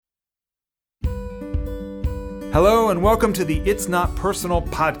Hello and welcome to the It's Not Personal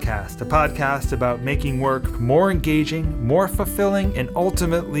podcast, a podcast about making work more engaging, more fulfilling, and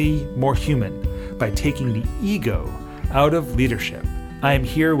ultimately more human by taking the ego out of leadership. I am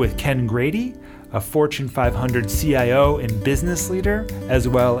here with Ken Grady, a Fortune 500 CIO and business leader, as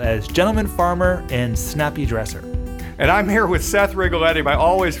well as gentleman farmer and snappy dresser. And I'm here with Seth Rigoletti, my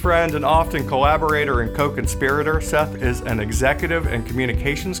always friend and often collaborator and co-conspirator. Seth is an executive and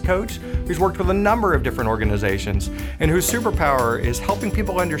communications coach who's worked with a number of different organizations and whose superpower is helping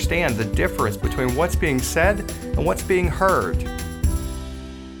people understand the difference between what's being said and what's being heard.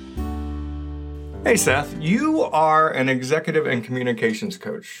 Hey Seth, you are an executive and communications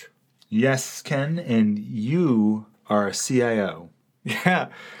coach. Yes, Ken, and you are a CIO. Yeah,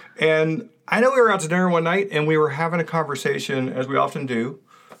 and I know we were out to dinner one night and we were having a conversation, as we often do,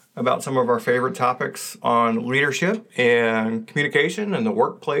 about some of our favorite topics on leadership and communication and the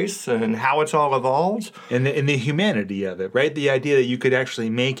workplace and how it's all evolved. And the humanity of it, right? The idea that you could actually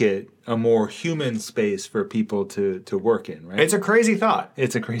make it a more human space for people to work in, right? It's a crazy thought.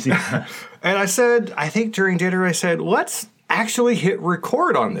 It's a crazy thought. And I said, I think during dinner, I said, let's actually hit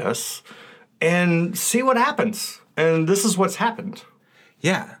record on this and see what happens. And this is what's happened.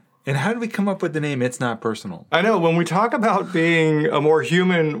 Yeah. And how did we come up with the name It's Not Personal? I know, when we talk about being a more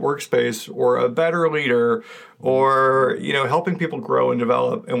human workspace or a better leader or, helping people grow and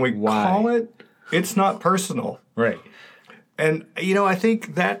develop, and we call it It's Not Personal. Right. And, I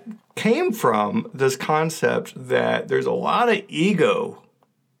think that came from this concept that there's a lot of ego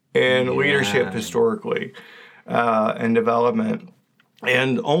in leadership historically and development.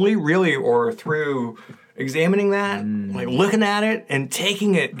 And only really or through examining that, like looking at it and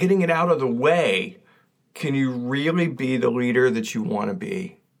taking it, getting it out of the way, can you really be the leader that you want to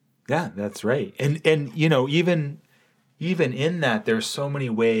be? Yeah, that's right. And even in that, there's so many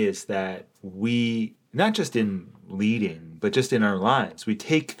ways that we, not just in leading, but just in our lives, we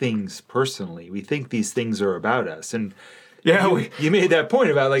take things personally. We think these things are about us. And you made that point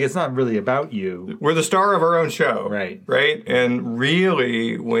about, it's not really about you. We're the star of our own show. Right. Right? And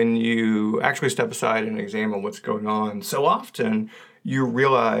really, when you actually step aside and examine what's going on, so often you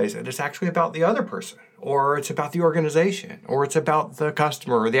realize that it's actually about the other person, or it's about the organization, or it's about the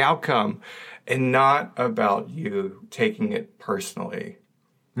customer or the outcome, and not about you taking it personally.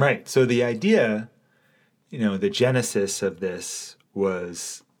 Right. So the idea, the genesis of this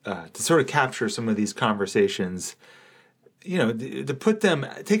was to sort of capture some of these conversations, to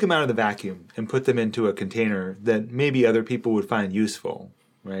take them out of the vacuum and put them into a container that maybe other people would find useful,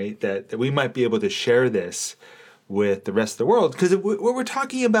 right? That we might be able to share this with the rest of the world. Because what we're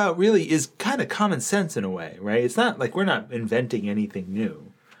talking about really is kind of common sense in a way, right? It's not like we're not inventing anything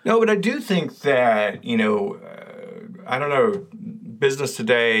new. No, but I do think that, I don't know, business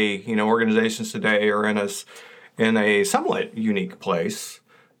today, organizations today are in a somewhat unique place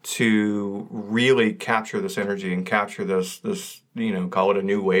to really capture this energy and capture this call it a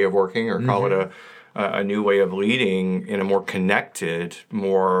new way of working or call it a new way of leading in a more connected,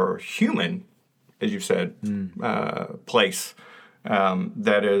 more human, as you said, place.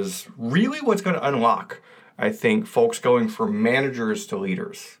 That is really what's going to unlock, I think, folks going from managers to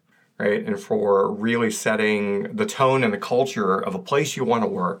leaders, right? And for really setting the tone and the culture of a place you want to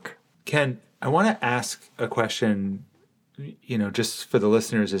work. Ken, I want to ask a question, just for the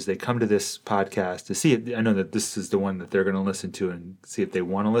listeners as they come to this podcast to see it. I know that this is the one that they're going to listen to and see if they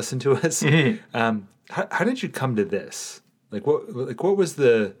want to listen to us. How did you come to this? What was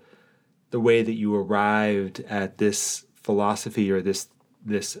the way that you arrived at this philosophy or this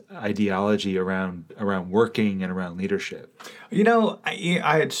ideology around working and around leadership? You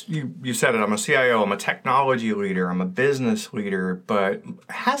said it. I'm a CIO. I'm a technology leader. I'm a business leader. But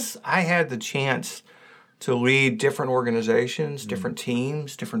I had the chance to lead different organizations, different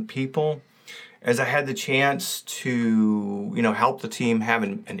teams, different people, as I had the chance to, help the team have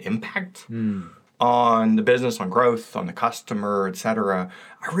an impact on the business, on growth, on the customer, et cetera,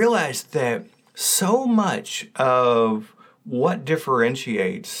 I realized that so much of what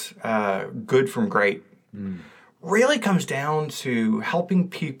differentiates good from great really comes down to helping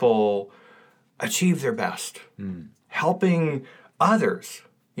people achieve their best, helping others,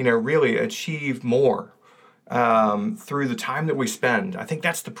 really achieve more. Through the time that we spend. I think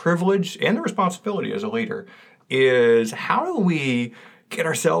that's the privilege and the responsibility as a leader, is how do we get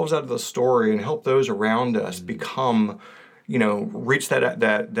ourselves out of the story and help those around us become, reach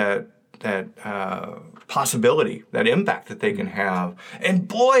that possibility, that impact that they can have. And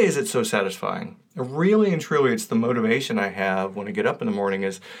boy, is it so satisfying. Really and truly, it's the motivation I have when I get up in the morning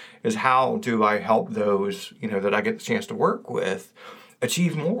is how do I help those, that I get the chance to work with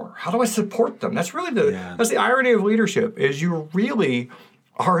achieve more? How do I support them? That's really that's the irony of leadership, is you really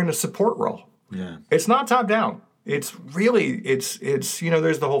are in a support role. Yeah. It's not top down. It's really, it's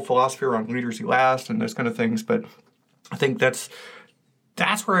there's the whole philosophy around leaders who last and those kind of things, but I think that's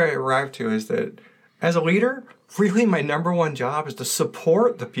where I arrived to, is that as a leader, really my number one job is to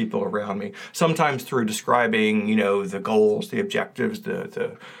support the people around me, sometimes through describing, the goals, the objectives,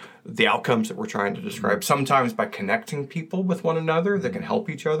 the outcomes that we're trying to describe, sometimes by connecting people with one another that can help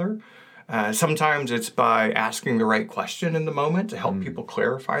each other. Sometimes it's by asking the right question in the moment to help people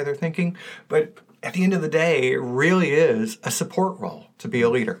clarify their thinking. But at the end of the day, it really is a support role to be a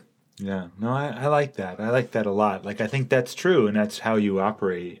leader. Yeah, no, I like that. I like that a lot. Like, I think that's true, and that's how you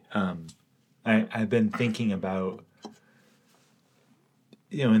operate. I've been thinking about,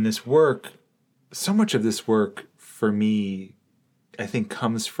 in this work, so much of this work for me, I think,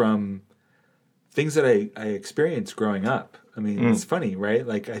 comes from things that I experienced growing up. I mean, it's funny, right?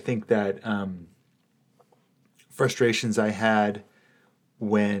 Like, I think that frustrations I had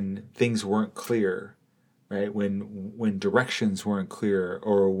when things weren't clear, right? When directions weren't clear,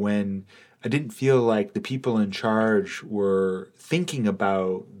 or when I didn't feel like the people in charge were thinking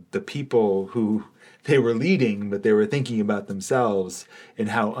about the people who they were leading, but they were thinking about themselves, and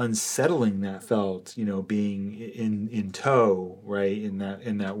how unsettling that felt, being in tow, right? In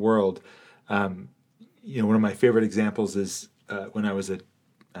that world. One of my favorite examples is when I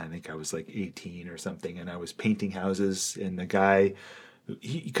think I was like 18 or something, and I was painting houses, and the guy,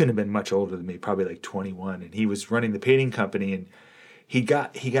 he couldn't have been much older than me, probably like 21, and he was running the painting company, and he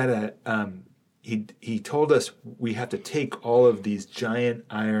told us we have to take all of these giant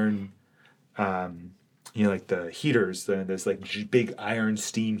iron, like the heaters, there's like big iron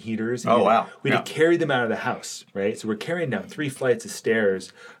steam heaters. Oh, wow. We had to carry them out of the house, right? So we're carrying down 3 flights of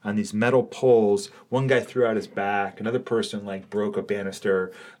stairs on these metal poles. One guy threw out his back. Another person broke a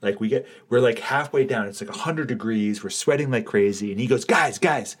banister. We're like halfway down. It's like 100 degrees. We're sweating like crazy. And he goes, guys,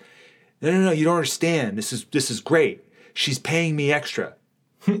 no, you don't understand. This is great. She's paying me extra.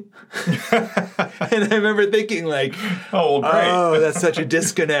 And I remember thinking great. Oh, that's such a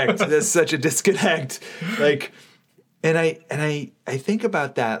disconnect. That's such a disconnect. And I think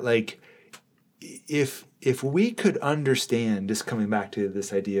about that, if we could understand, just coming back to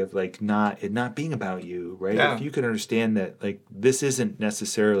this idea of it not being about you, right? Yeah. If you could understand that this isn't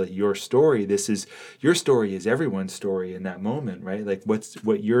necessarily your story, your story is everyone's story in that moment, right?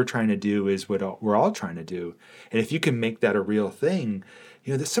 What you're trying to do is what we're all trying to do. And if you can make that a real thing,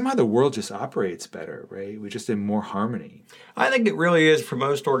 somehow the world just operates better, right? We're just in more harmony. I think it really is for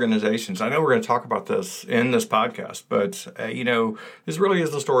most organizations. I know we're going to talk about this in this podcast, but, this really is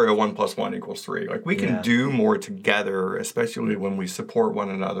the story of 1 + 1 = 3. We can do more together, especially when we support one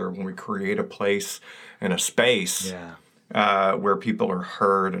another, when we create a place and a space where people are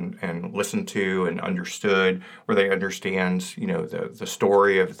heard and listened to and understood, where they understand, the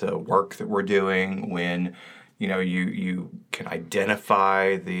story of the work that we're doing, when you can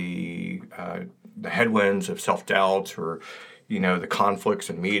identify the headwinds of self-doubt, or the conflicts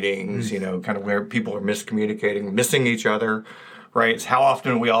in meetings, kind of where people are miscommunicating, missing each other, right? It's how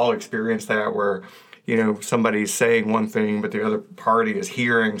often we all experience that, where somebody's saying one thing, but the other party is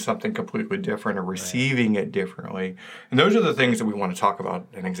hearing something completely different or receiving it differently. And those are the things that we want to talk about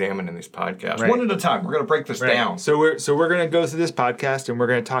and examine in these podcasts. One at a time. We're going to break this down. So we're going to go through this podcast, and we're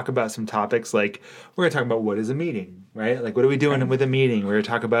going to talk about some topics, we're going to talk about what is a meeting, right? What are we doing with a meeting? We're going to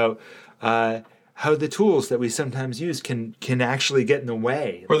talk about how the tools that we sometimes use can actually get in the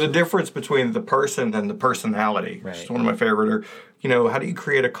way. Or the difference between the person and the personality. Right. It's one of my favorite. Or, how do you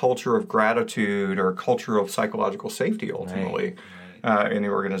create a culture of gratitude or a culture of psychological safety ultimately in the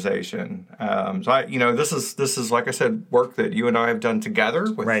organization? This is like I said, work that you and I have done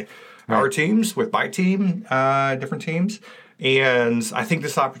together with our teams, with my team, different teams. And I think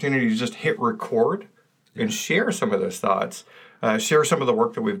this opportunity to just hit record and share some of those thoughts, share some of the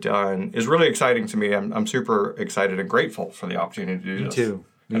work that we've done is really exciting to me. I'm super excited and grateful for the opportunity to do this. Me too.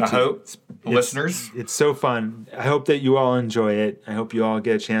 I hope listeners... It's so fun. I hope that you all enjoy it. I hope you all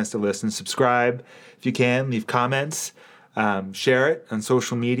get a chance to listen. Subscribe if you can. Leave comments. Share it on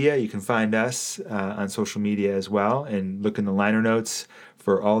social media. You can find us on social media as well. And look in the liner notes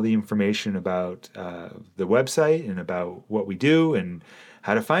for all the information about the website and about what we do and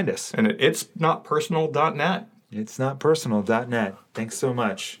how to find us. And it's notpersonal.net. It's notpersonal.net. Thanks so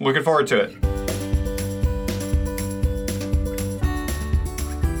much. Looking forward to it.